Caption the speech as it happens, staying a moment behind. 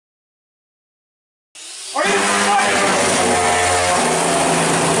Are you fucking...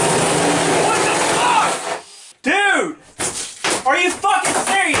 What the fuck? Dude! Are you fucking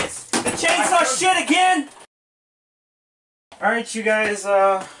serious? The chainsaw shit again? Alright, you guys,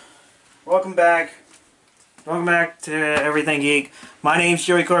 welcome back. Welcome back to Everything Geek. My name's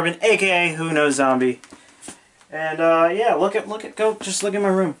Joey Corbin, aka Who Knows Zombie. And, yeah, just look at my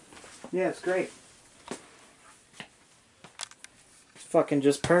room. Yeah, it's great. It's fucking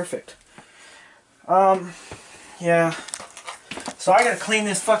just perfect. Yeah. So I gotta clean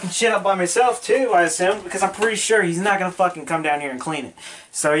this fucking shit up by myself too, I assume, because I'm pretty sure he's not gonna fucking come down here and clean it.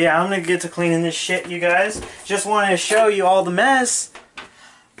 So yeah, I'm gonna get to cleaning this shit, you guys. Just wanted to show you all the mess.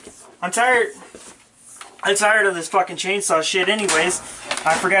 I'm tired of this fucking chainsaw shit anyways.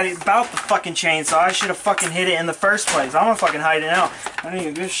 I forgot about the fucking chainsaw. I should have fucking hit it in the first place. I'm gonna fucking hide it out. I don't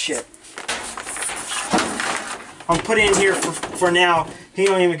even give a shit. I'm gonna put it in here for now. He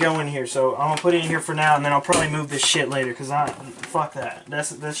don't even go in here, so I'm gonna put it in here for now, and then I'll probably move this shit later, cause fuck that.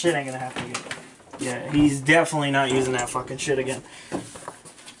 That shit ain't gonna happen again. Yeah, he's definitely not using that fucking shit again.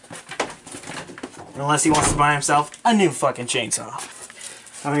 Unless he wants to buy himself a new fucking chainsaw.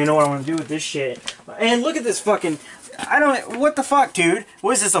 I don't even know what I'm gonna do with this shit. And look at this fucking... what the fuck, dude?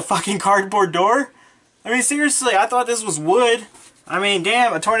 What is this, a fucking cardboard door? I mean, seriously, I thought this was wood. I mean,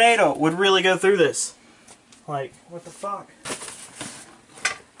 damn, a tornado would really go through this. Like, what the fuck?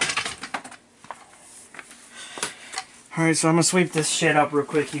 Alright, so I'm gonna sweep this shit up real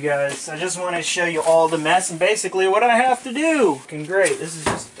quick, you guys. I just want to show you all the mess and basically what I have to do. Fucking great. This is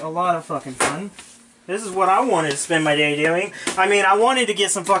just a lot of fucking fun. This is what I wanted to spend my day doing. I mean, I wanted to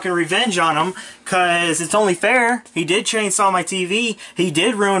get some fucking revenge on him, because it's only fair. He did chainsaw my TV. He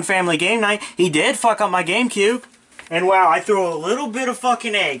did ruin family game night. He did fuck up my GameCube. And wow, I throw a little bit of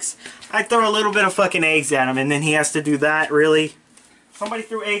fucking eggs. I throw a little bit of fucking eggs at him, and then he has to do that, really? Somebody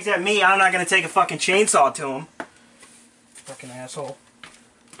threw eggs at me, I'm not gonna take a fucking chainsaw to him. Fucking asshole.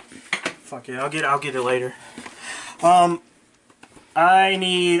 Fuck yeah, I'll get it later. I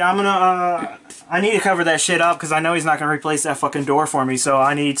need to cover that shit up because I know he's not gonna replace that fucking door for me, so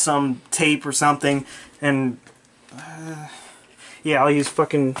I need some tape or something, and yeah,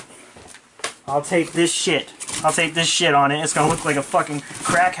 I'll tape this shit. I'll tape this shit on it. It's gonna look like a fucking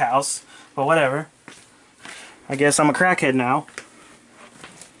crack house, but whatever. I guess I'm a crackhead now.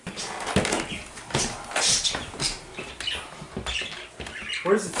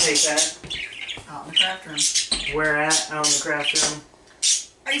 Where's the tape at? Out in the craft room. Where at? Out in the craft room.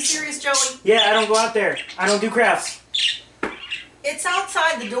 Are you serious, Joey? Yeah, I don't go out there. I don't do crafts. It's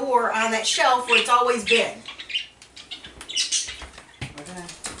outside the door on that shelf where it's always been. Okay.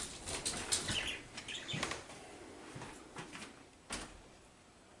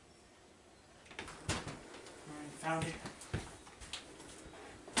 Alright, found it.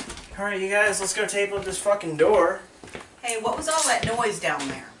 Alright, you guys, let's go tape up this fucking door. Hey, what was all that noise down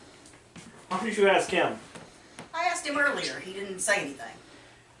there? Why don't you ask him? I asked him earlier. He didn't say anything.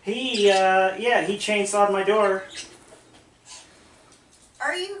 Yeah, he chainsawed my door.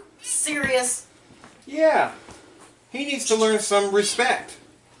 Are you serious? Yeah. He needs to learn some respect.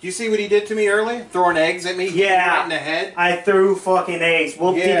 Do you see what he did to me earlier? Throwing eggs at me? Yeah. Right in the head? I threw fucking eggs.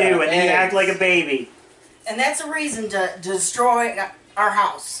 Whoop-de-doo, Yeah, and then you act like a baby. And that's a reason to destroy our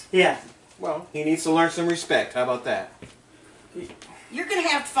house. Yeah. Well, he needs to learn some respect. How about that? You're going to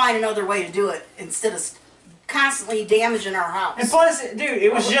have to find another way to do it instead of constantly damaging our house. And plus, dude,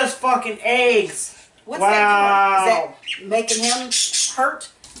 it was just fucking eggs. What's wow. that doing? Is that making him hurt?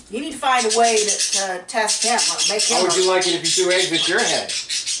 You need to find a way to test him or make him How would you hurt. like it if you threw eggs at your head?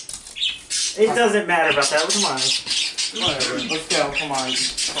 It doesn't matter about that. Come on. Whatever. Let's go. Come on.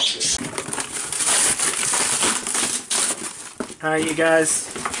 Alright, you guys.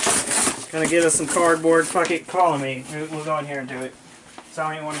 Gonna get us some cardboard. Fuck it. Calling me. We'll go in here and do it. So I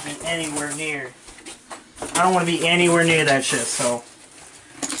don't even want to be anywhere near. I don't want to be anywhere near that shit, so.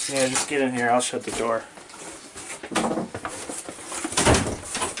 Yeah, just get in here. I'll shut the door.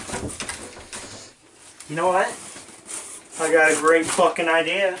 You know what? I got a great fucking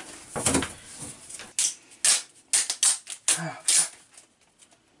idea.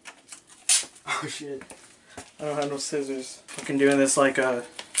 Oh shit. I don't have no scissors. I'm doing this like a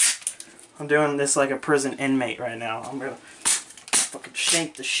prison inmate right now. I'm gonna fucking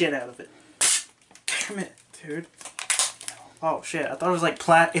shank the shit out of it. Damn it, dude. Oh shit, I thought it was like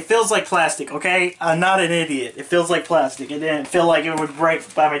it feels like plastic, okay? I'm not an idiot. It feels like plastic. It didn't feel like it would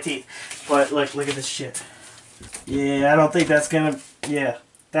break by my teeth. But look at this shit. Yeah, I don't think that's gonna, yeah,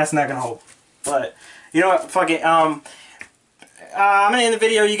 that's not gonna hold. But, you know what, fuck it. I'm gonna end the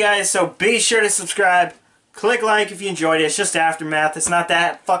video, you guys, so be sure to subscribe. Click like if you enjoyed it. It's just Aftermath. It's not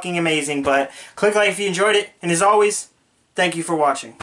that fucking amazing, but click like if you enjoyed it. And as always, thank you for watching.